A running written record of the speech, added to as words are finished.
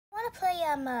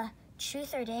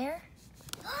truth or dare?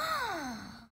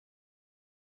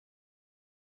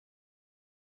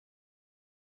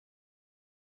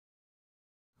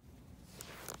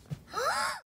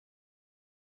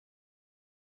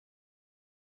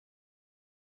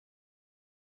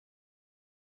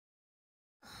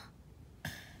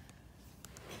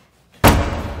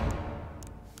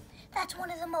 That's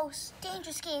one of the most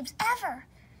dangerous games ever.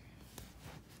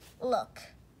 Look,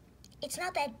 it's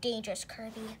not that dangerous,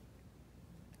 Kirby.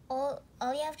 All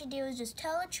you have to do is just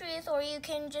tell the truth, or you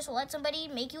can just let somebody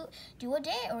make you do a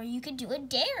dare, or you could do a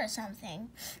dare or something.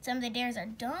 Some of the dares are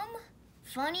dumb,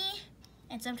 funny,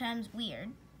 and sometimes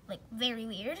weird, like very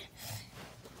weird.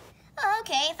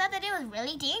 Okay, I thought that it was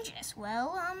really dangerous.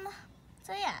 Well,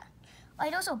 so yeah.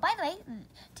 I'd also, by the way,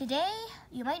 today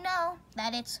you might know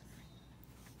that it's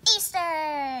Easter.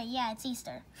 Yeah, it's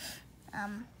Easter.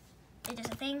 Is this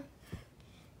a thing?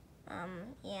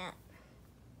 Yeah.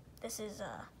 This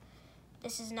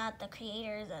is not the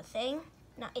creator's thing.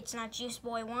 No, it's not Juice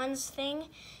Boy 1's thing.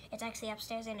 It's actually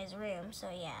upstairs in his room. So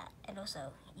yeah, and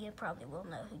also you probably will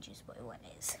know who Juice Boy 1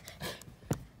 is.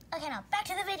 Okay, now back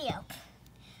to the video.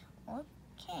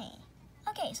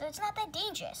 Okay, so it's not that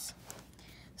dangerous.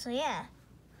 So yeah,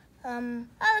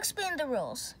 I'll explain the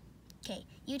rules. Okay,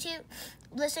 you two,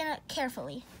 listen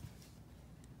carefully.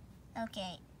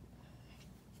 Okay.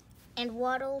 And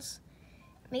Waddles,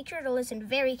 make sure to listen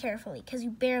very carefully, because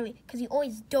you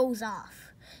always doze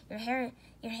off. Your head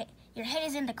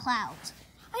is in the clouds.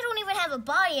 I don't even have a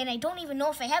body, and I don't even know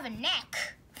if I have a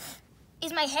neck.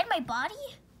 Is my head my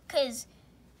body? Because,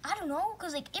 I don't know,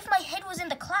 because like, if my head was in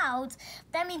the clouds,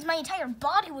 that means my entire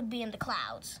body would be in the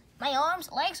clouds. My arms,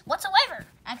 legs, whatsoever.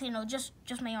 Actually, no, just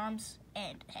my arms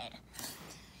and head.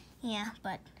 Yeah,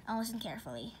 but I'll listen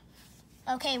carefully.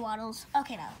 Okay, Waddles.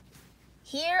 Okay, now.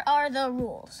 Here are the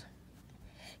rules.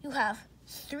 You have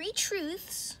 3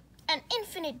 truths and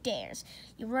infinite dares.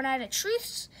 You run out of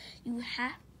truths, you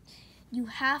have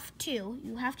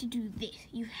to do this.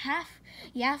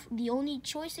 The only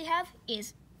choice you have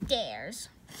is dares.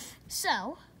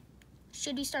 So,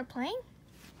 should we start playing?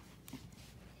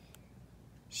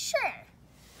 Sure.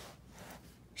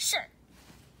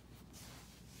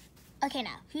 Okay,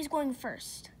 now, who's going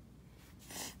first?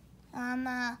 I'm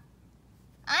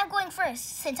going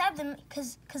first, since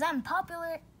cause I'm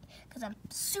popular, cause I'm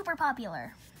super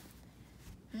popular.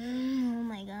 Oh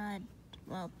my god.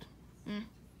 Well,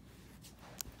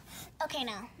 Okay,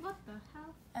 now. What the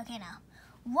hell? Okay, now.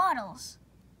 Waddles.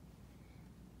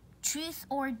 Truth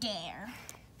or dare?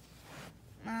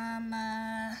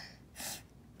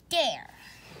 Dare.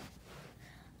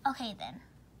 Okay, then.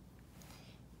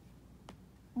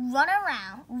 Run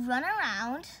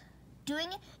around, doing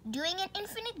an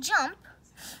infinite jump,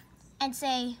 and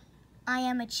say, I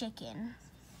am a chicken.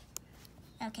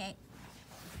 Okay.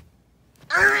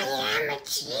 I am a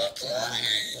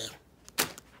chicken.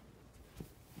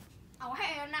 Oh,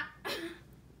 hell no.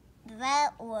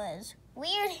 That was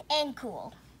weird and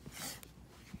cool.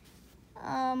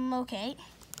 Okay.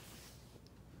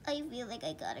 I feel like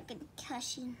I got a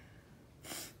concussion.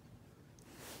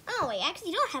 Oh, I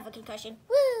actually don't have a concussion.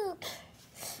 Woo!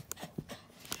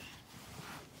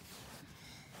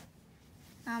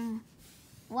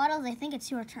 Waddles, I think it's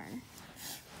your turn.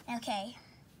 Okay.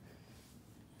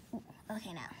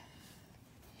 Okay, now.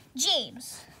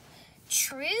 James,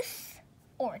 truth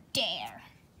or dare?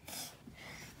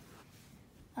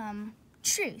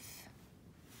 Truth.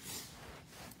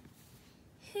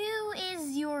 Who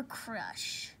is your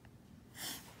crush?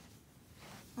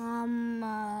 I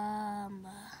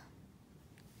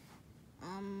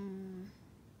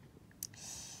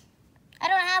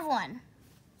don't have one.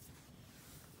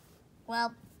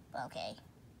 Well, okay.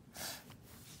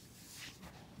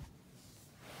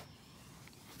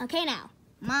 Okay, now,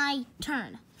 my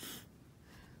turn.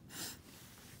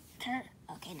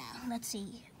 Okay, now, let's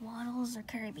see. Waddles or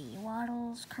Kirby?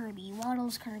 Waddles, Kirby,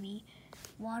 Waddles, Kirby.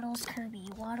 Waddles, Kirby,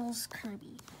 Waddles,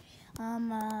 Kirby.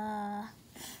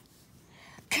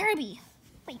 Kirby!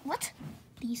 Wait, what?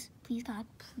 Please, God,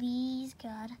 please,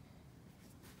 God.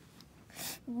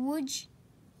 Would you,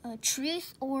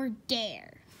 truth or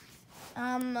dare?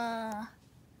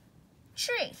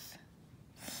 Truth.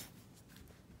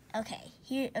 Okay,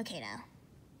 okay now.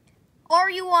 Are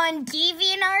you on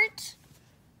DeviantArt?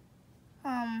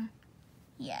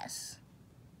 Yes.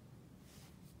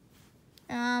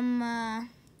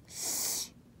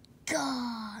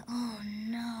 God, oh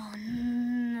no.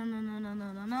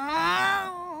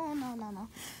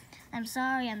 I'm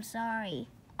sorry.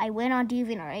 I went on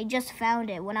DeviantArt. I just found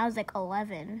it when I was like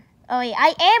 11. Oh wait,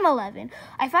 I am 11.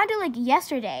 I found it like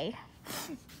yesterday.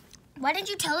 Why didn't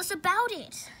you tell us about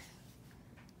it?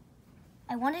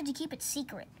 I wanted to keep it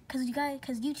secret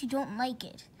because you two don't like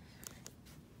it.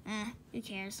 Who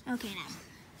cares? Okay,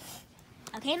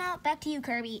 now. Okay, now, back to you,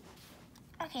 Kirby.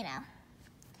 Okay, now.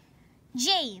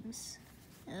 James.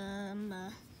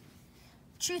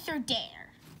 Truth or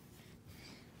dare?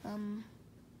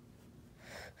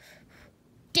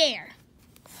 Dare.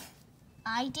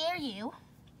 I dare you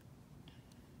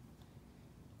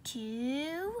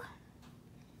to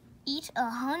eat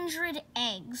 100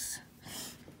 eggs.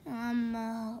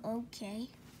 Okay.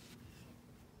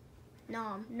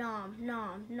 Nom, nom,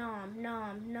 nom, nom,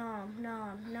 nom, nom,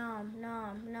 nom, nom,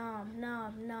 nom, nom,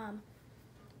 nom, nom.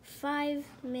 5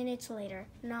 minutes later.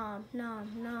 Nom, nom,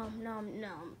 nom, nom,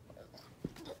 nom.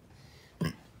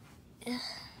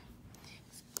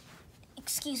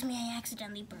 Excuse me, I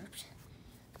accidentally burped.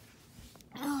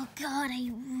 Oh God,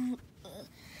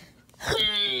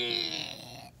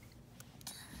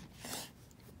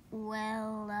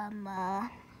 Well,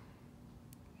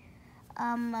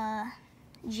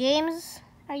 James,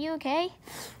 are you okay?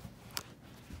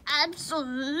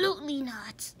 Absolutely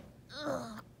not.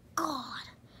 Oh, God.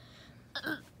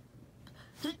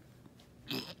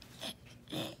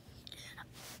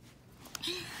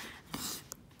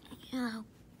 Oh,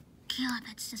 God,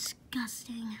 that's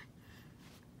disgusting.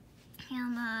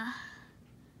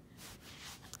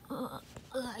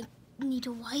 I need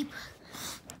to wipe.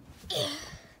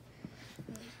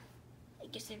 I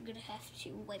guess I'm gonna have to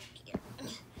wipe here.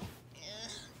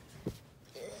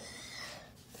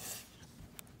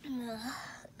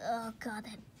 Oh God,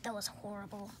 that was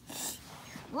horrible.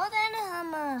 Well then,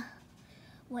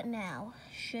 what now?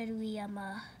 Should we,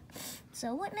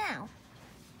 so what now?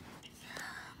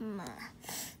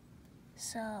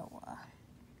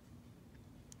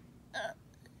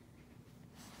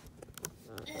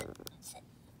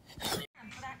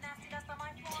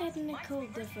 Technical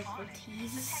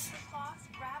difficulties.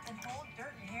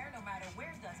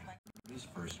 This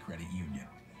First Credit Union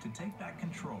to take back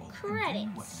control and do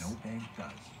what Credits. no bank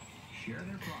does. Share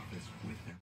their profits with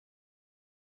their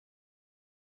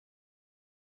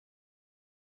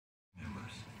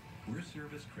members. We're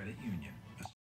Service Credit Union.